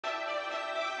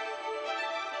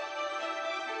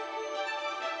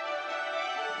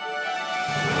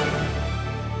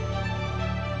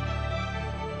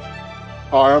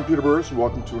Hi, I'm Peter Burris and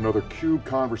welcome to another CUBE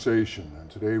Conversation. And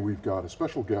today we've got a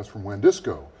special guest from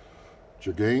WANdisco,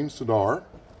 Jagane Sundar,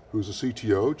 who's a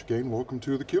CTO. Jagane, welcome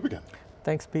to theCUBE again.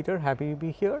 Thanks, Peter, happy to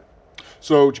be here.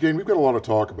 So Jagane, we've got a lot to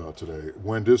talk about today.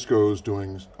 WANdisco is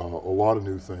doing a lot of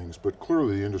new things, but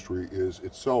clearly the industry is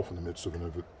itself in the midst of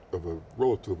a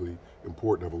relatively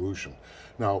important evolution.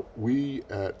 Now, we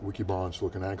at Wikibon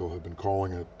SiliconANGLE have been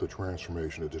calling it the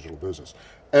transformation of digital business.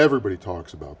 Everybody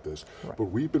talks about this, right, but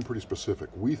we've been pretty specific.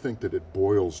 We think that it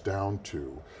boils down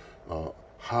to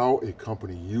how a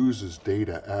company uses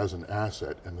data as an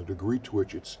asset and the degree to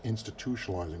which it's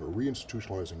institutionalizing or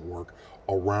reinstitutionalizing work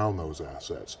around those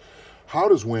assets. How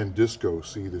does WANdisco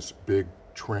see this big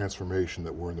transformation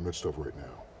that we're in the midst of right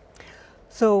now?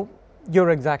 So,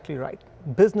 you're exactly right.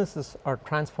 Businesses are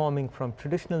transforming from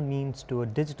traditional means to a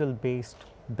digital-based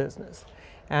business.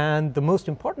 And the most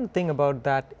important thing about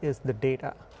that is the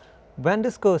data.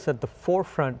 WANdisco is at the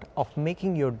forefront of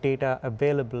making your data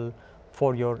available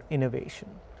for your innovation.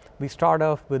 We start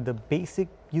off with the basic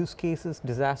use cases,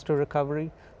 disaster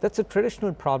recovery. That's a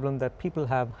traditional problem that people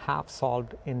have half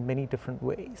solved in many different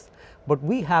ways. But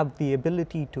we have the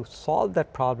ability to solve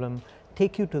that problem,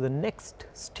 take you to the next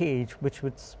stage, which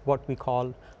is what we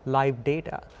call live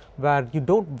data, where you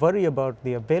don't worry about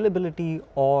the availability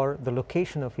or the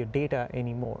location of your data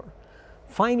anymore.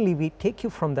 Finally, we take you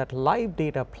from that live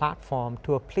data platform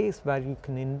to a place where you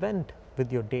can invent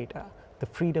with your data, the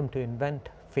freedom to invent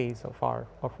phase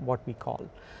of what we call.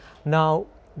 Now,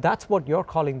 that's what you're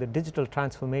calling the digital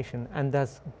transformation, and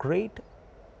there's great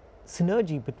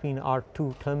synergy between our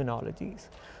two terminologies.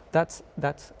 That's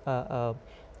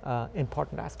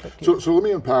important aspect. So let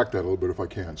me unpack that a little bit if I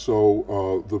can.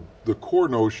 So the core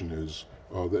notion is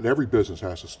that every business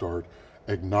has to start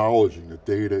acknowledging that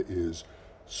data is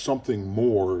something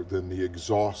more than the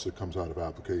exhaust that comes out of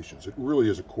applications. It really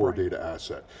is a core Right. data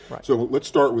asset. Right. So let's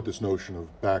start with this notion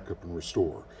of backup and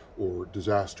restore, or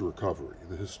disaster recovery.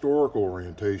 The historical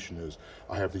orientation is,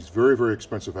 I have these very, very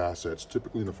expensive assets,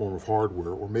 typically in the form of hardware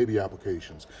or maybe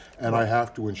applications, and Right. I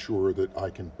have to ensure that I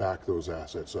can back those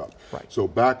assets up. Right. So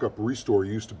backup, restore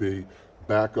used to be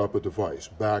back up a device,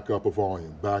 back up a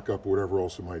volume, back up whatever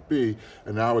else it might be,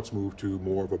 and now it's moved to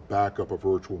more of a backup, a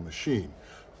virtual machine.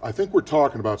 I think we're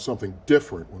talking about something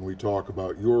different when we talk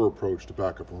about your approach to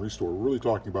backup and restore. We're really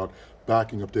talking about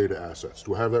backing up data assets.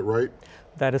 Do I have that right?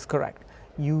 That is correct.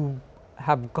 You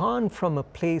have gone from a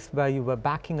place where you were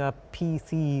backing up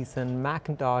PCs and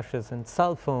Macintoshes and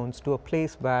cell phones to a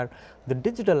place where the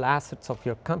digital assets of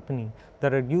your company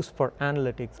that are used for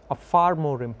analytics are far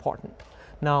more important.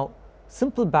 Now,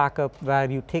 simple backup where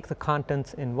you take the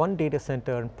contents in one data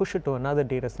center and push it to another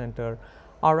data center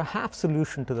are a half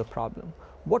solution to the problem.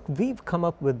 What we've come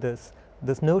up with this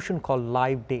notion called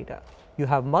live data. You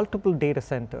have multiple data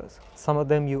centers. Some of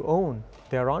them you own,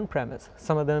 they're on-premise.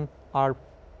 Some of them are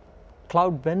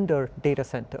cloud vendor data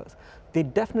centers. They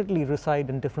definitely reside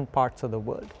in different parts of the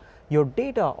world. Your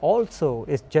data also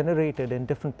is generated in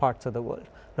different parts of the world.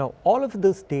 Now, all of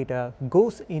this data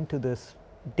goes into this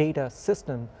data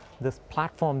system, this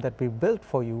platform that we built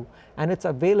for you, and it's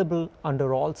available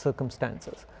under all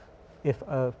circumstances. If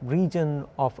a region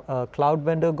of a cloud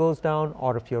vendor goes down,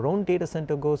 or if your own data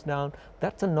center goes down,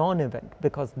 that's a non-event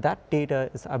because that data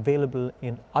is available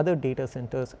in other data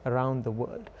centers around the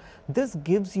world. This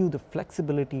gives you the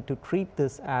flexibility to treat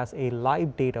this as a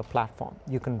live data platform.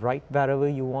 You can write wherever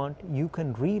you want, you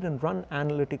can read and run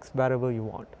analytics wherever you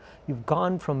want. You've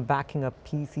gone from backing up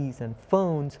PCs and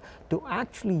phones to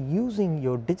actually using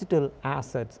your digital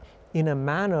assets in a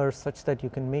manner such that you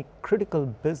can make critical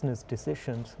business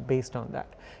decisions based on that.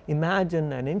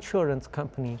 Imagine an insurance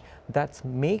company that's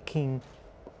making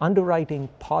underwriting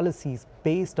policies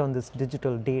based on this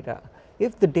digital data.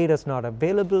 If the data is not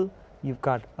available, you've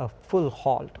got a full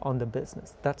halt on the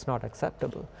business. That's not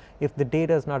acceptable. If the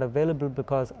data is not available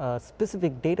because a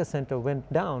specific data center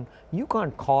went down, you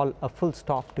can't call a full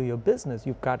stop to your business.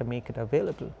 You've got to make it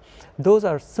available. Those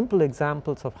are simple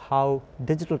examples of how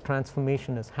digital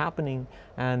transformation is happening,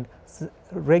 and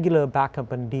regular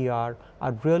backup and DR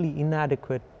are really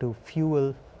inadequate to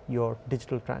fuel your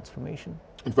digital transformation.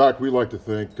 In fact, we like to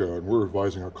think, and we're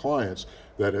advising our clients,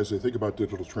 that as they think about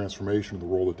digital transformation and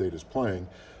the role that data is playing,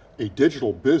 a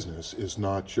digital business is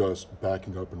not just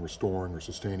backing up and restoring or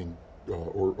sustaining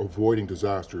or avoiding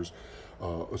disasters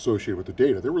associated with the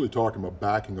data. They're really talking about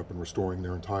backing up and restoring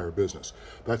their entire business.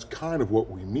 That's kind of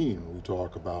what we mean when we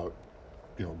talk about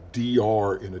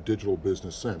DR in a digital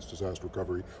business sense, disaster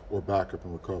recovery or backup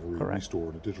and recovery, Correct. Restore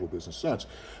in a digital business sense.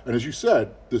 And as you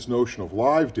said, this notion of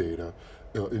live data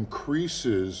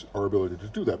increases our ability to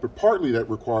do that, but partly that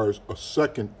requires a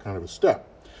second kind of a step.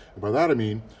 And by that I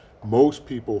mean, most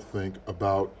people think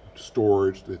about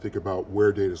storage, they think about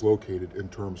where data is located in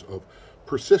terms of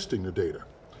persisting the data.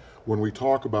 When we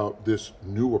talk about this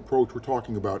new approach, we're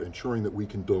talking about ensuring that we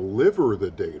can deliver the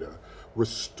data.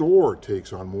 Restore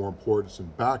takes on more importance in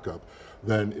backup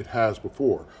than it has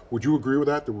before. Would you agree with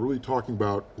that? That we're really talking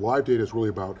about, live data is really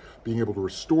about being able to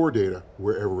restore data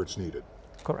wherever it's needed.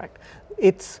 Correct.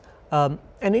 It's an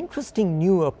interesting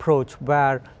new approach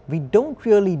where we don't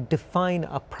really define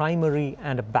a primary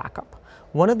and a backup.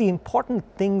 One of the important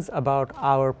things about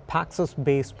our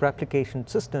Paxos-based replication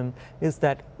system is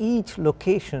that each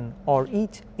location or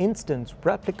each instance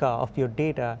replica of your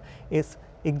data is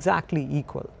exactly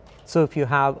equal. So if you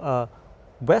have a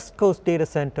West Coast data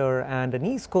center and an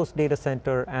East Coast data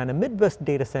center and a Midwest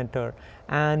data center,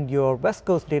 and your West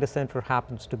Coast data center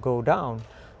happens to go down,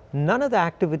 none of the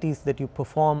activities that you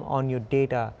perform on your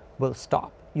data will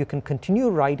stop. You can continue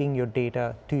writing your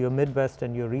data to your Midwest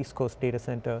and your East Coast data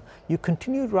center. You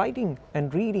continue writing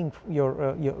and reading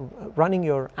running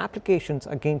your applications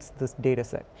against this data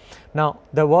set. Now,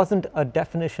 there wasn't a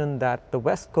definition that the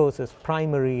West Coast is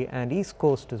primary and East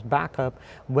Coast is backup.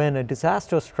 When a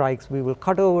disaster strikes, we will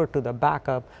cut over to the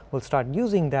backup. We'll start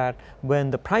using that.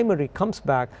 When the primary comes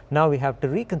back, now we have to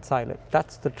reconcile it.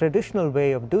 That's the traditional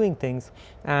way of doing things,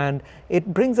 and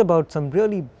it brings about some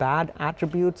really bad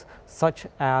attributes, such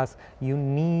as you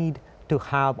need to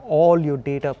have all your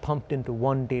data pumped into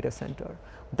one data center.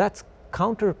 That's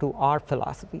counter to our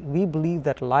philosophy. We believe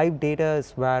that live data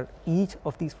is where each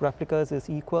of these replicas is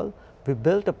equal. We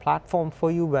built a platform for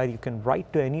you where you can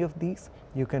write to any of these.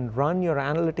 You can run your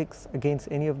analytics against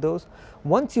any of those.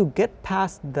 Once you get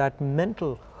past that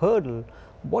mental hurdle,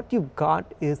 what you've got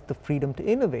is the freedom to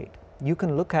innovate. You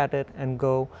can look at it and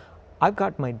go, I've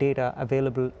got my data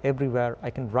available everywhere.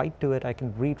 I can write to it, I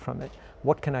can read from it.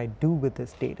 What can I do with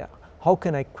this data? How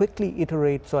can I quickly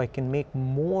iterate so I can make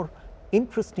more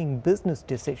interesting business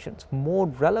decisions, more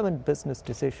relevant business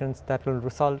decisions that will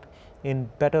result in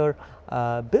better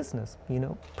business,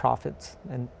 profits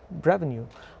and revenue.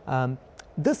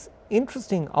 This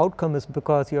interesting outcome is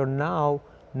because you're now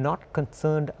not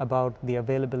concerned about the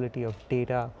availability of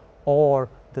data or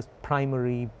this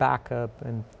primary backup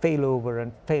and failover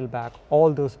and failback.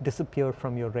 All those disappear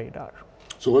from your radar.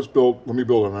 So let me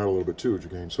build on that a little bit too,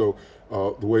 Jagane. So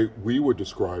the way we would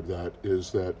describe that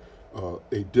is that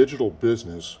a digital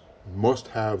business must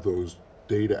have those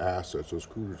data assets, those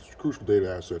crucial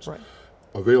data assets, right,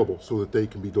 available so that they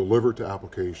can be delivered to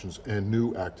applications and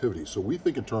new activities. So we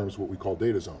think in terms of what we call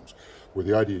data zones, where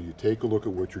the idea you take a look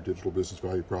at what your digital business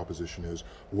value proposition is,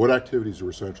 what activities are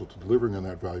essential to delivering on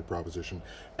that value proposition,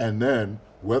 and then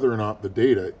whether or not the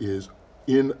data is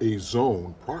in a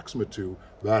zone proximate to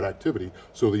that activity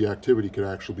so the activity can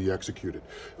actually be executed.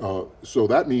 So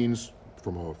that means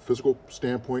from a physical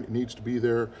standpoint, it needs to be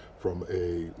there, from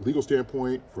a legal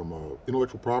standpoint, from a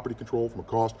intellectual property control, from a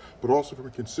cost, but also from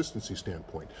a consistency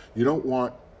standpoint. You don't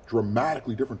want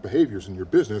dramatically different behaviors in your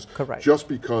business. Correct. Just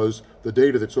because the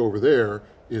data that's over there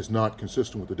is not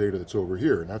consistent with the data that's over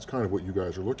here, and that's kind of what you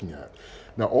guys are looking at.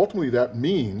 Now ultimately that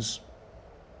means,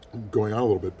 going on a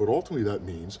little bit, but ultimately that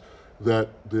means that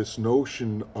this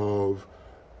notion of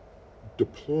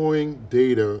deploying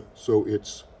data so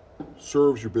it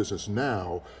serves your business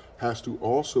now has to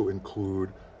also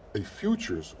include a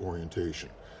futures orientation.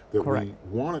 That Correct. We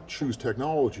want to choose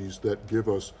technologies that give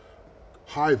us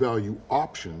high value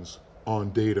options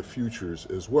on data futures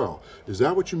as well. Is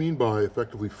that what you mean by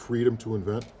effectively freedom to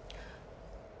invent?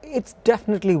 It's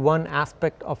definitely one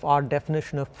aspect of our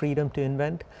definition of freedom to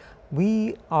invent.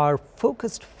 We are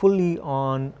focused fully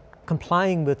on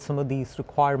complying with some of these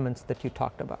requirements that you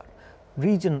talked about.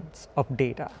 Regions of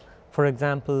data. For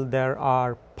example, there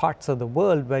are parts of the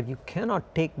world where you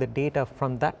cannot take the data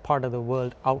from that part of the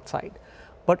world outside.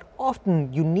 But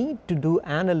often you need to do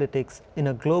analytics in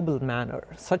a global manner,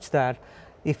 such that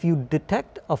if you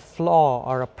detect a flaw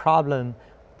or a problem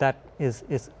that is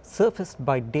surfaced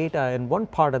by data in one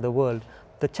part of the world,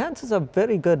 the chances are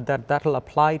very good that that will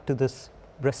apply to this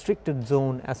restricted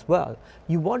zone as well.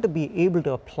 You want to be able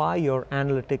to apply your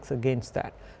analytics against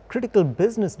that. Critical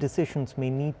business decisions may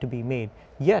need to be made,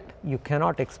 yet you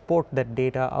cannot export that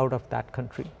data out of that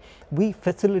country. We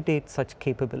facilitate such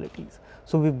capabilities.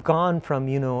 So we've gone from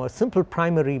a simple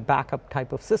primary backup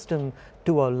type of system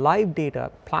to a live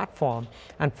data platform,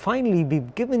 and finally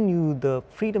we've given you the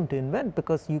freedom to invent,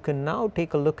 because you can now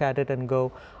take a look at it and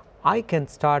go, I can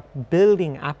start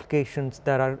building applications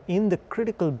that are in the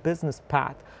critical business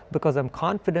path because I'm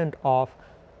confident of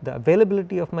the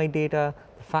availability of my data,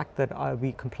 the fact that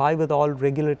we comply with all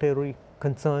regulatory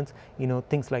concerns,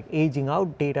 things like aging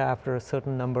out data after a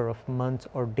certain number of months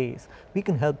or days. We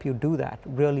can help you do that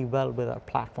really well with our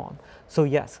platform. So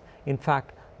yes, in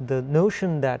fact, the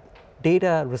notion that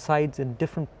data resides in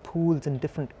different pools in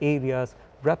different areas,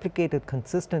 replicated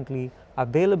consistently,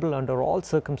 available under all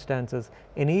circumstances,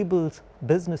 enables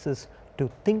businesses to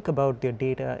think about their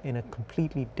data in a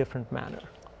completely different manner,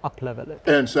 up-level it.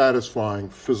 And satisfying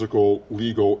physical,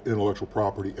 legal, intellectual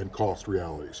property, and cost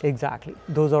realities. Exactly.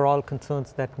 Those are all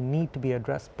concerns that need to be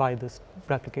addressed by this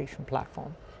replication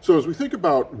platform. So as we think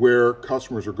about where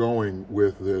customers are going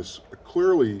with this,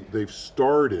 clearly they've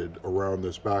started around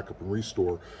this backup and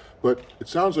restore, but it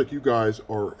sounds like you guys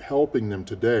are helping them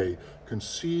today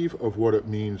conceive of what it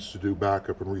means to do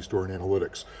backup and restore and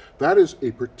analytics. That is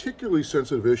a particularly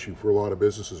sensitive issue for a lot of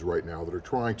businesses right now that are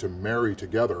trying to marry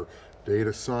together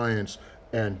data science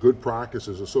and good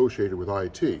practices associated with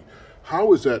IT.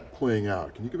 How is that playing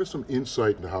out? Can you give us some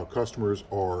insight into how customers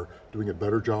are doing a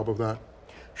better job of that?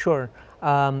 Sure.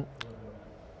 A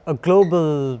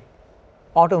global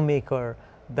automaker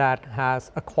that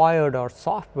has acquired our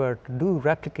software to do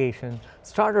replication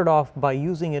started off by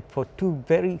using it for two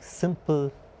very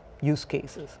simple use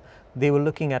cases. They were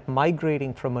looking at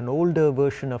migrating from an older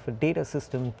version of a data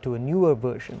system to a newer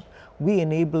version. We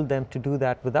enabled them to do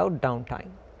that without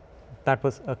downtime. That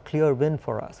was a clear win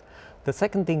for us. The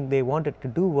second thing they wanted to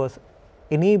do was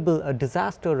enable a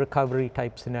disaster recovery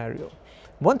type scenario.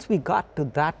 Once we got to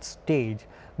that stage,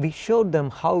 we showed them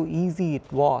how easy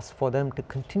it was for them to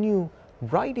continue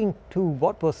writing to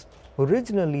what was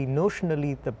originally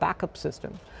notionally the backup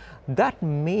system. That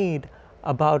made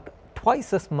about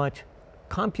twice as much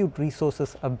compute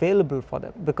resources available for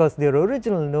them, because their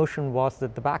original notion was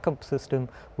that the backup system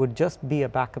would just be a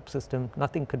backup system,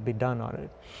 nothing could be done on it.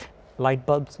 Light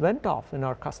bulbs went off in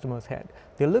our customer's head.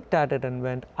 They looked at it and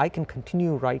went, I can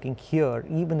continue writing here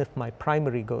even if my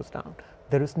primary goes down.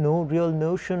 There is no real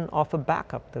notion of a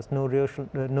backup. There's no real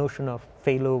notion of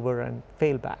failover and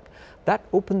failback. That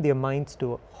opened their minds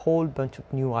to a whole bunch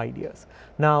of new ideas.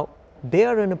 Now, they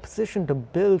are in a position to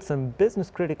build some business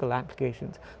critical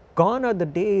applications. Gone are the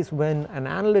days when an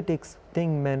analytics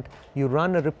thing meant you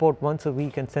run a report once a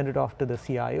week and send it off to the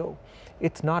CIO.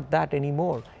 It's not that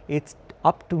anymore. It's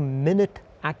up to minute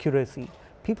accuracy.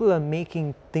 People are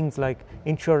making things like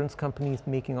insurance companies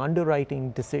making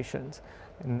underwriting decisions,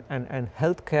 and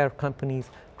healthcare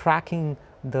companies tracking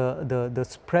the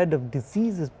spread of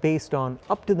diseases based on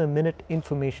up to the minute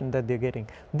information that they're getting.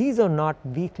 These are not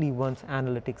weekly once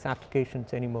analytics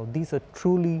applications anymore. These are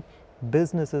truly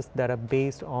businesses that are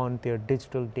based on their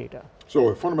digital data. So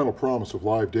a fundamental promise of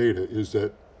live data is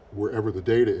that wherever the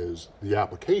data is, the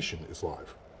application is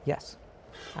live. Yes,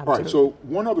 absolutely. All right, so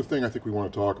one other thing I think we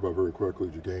want to talk about very quickly,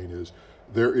 Jagane, is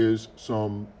there is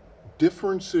some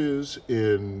differences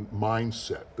in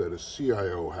mindset that a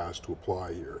CIO has to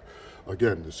apply here.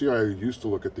 Again, the CIO used to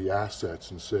look at the assets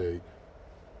and say,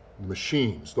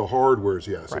 machines, the hardware is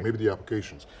the asset, Right. maybe the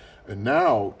applications. And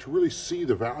now, to really see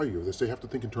the value of this, they have to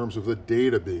think in terms of the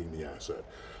data being the asset.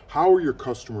 How are your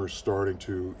customers starting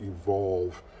to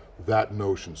evolve that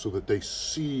notion so that they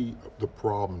see the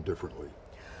problem differently?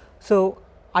 So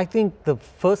I think the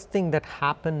first thing that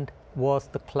happened was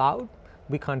the cloud.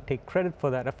 We can't take credit for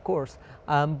that, of course,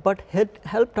 but it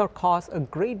helped our cause a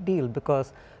great deal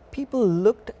because people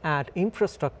looked at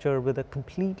infrastructure with a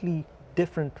completely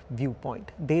different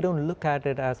viewpoint. They don't look at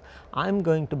it as, I'm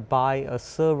going to buy a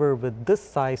server with this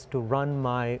size to run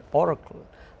my Oracle.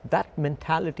 That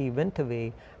mentality went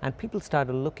away and people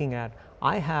started looking at,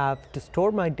 I have to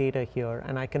store my data here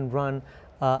and I can run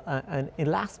an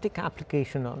elastic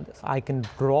application on this. I can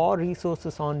draw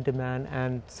resources on demand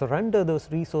and surrender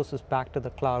those resources back to the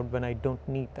cloud when I don't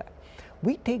need that.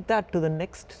 We take that to the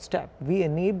next step. We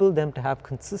enable them to have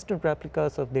consistent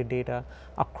replicas of their data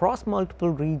across multiple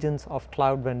regions of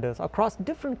cloud vendors, across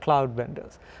different cloud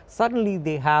vendors. Suddenly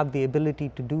they have the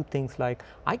ability to do things like,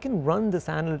 I can run this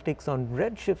analytics on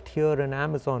Redshift here in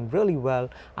Amazon really well.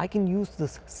 I can use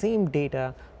this same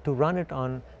data to run it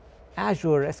on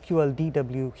Azure SQL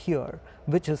DW here,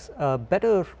 which is a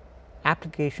better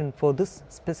application for this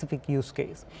specific use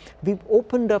case. We've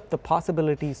opened up the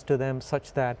possibilities to them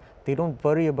such that they don't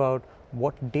worry about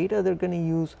what data they're going to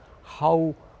use,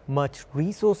 how much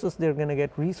resources they're going to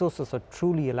get. Resources are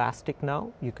truly elastic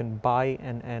now. You can buy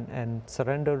and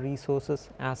surrender resources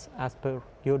as per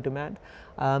your demand.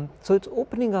 So it's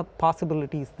opening up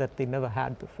possibilities that they never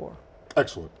had before.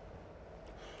 Excellent.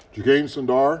 Jagane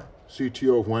Sundar,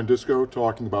 CTO of WANdisco,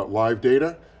 talking about live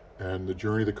data and the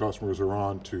journey the customers are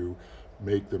on to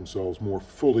make themselves more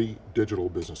fully digital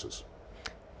businesses.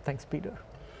 Thanks, Peter.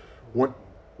 One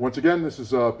Once again, this is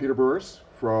Peter Burris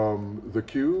from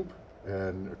theCUBE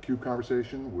and a CUBE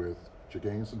conversation with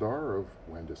Jagane Sundar of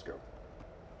WANdisco.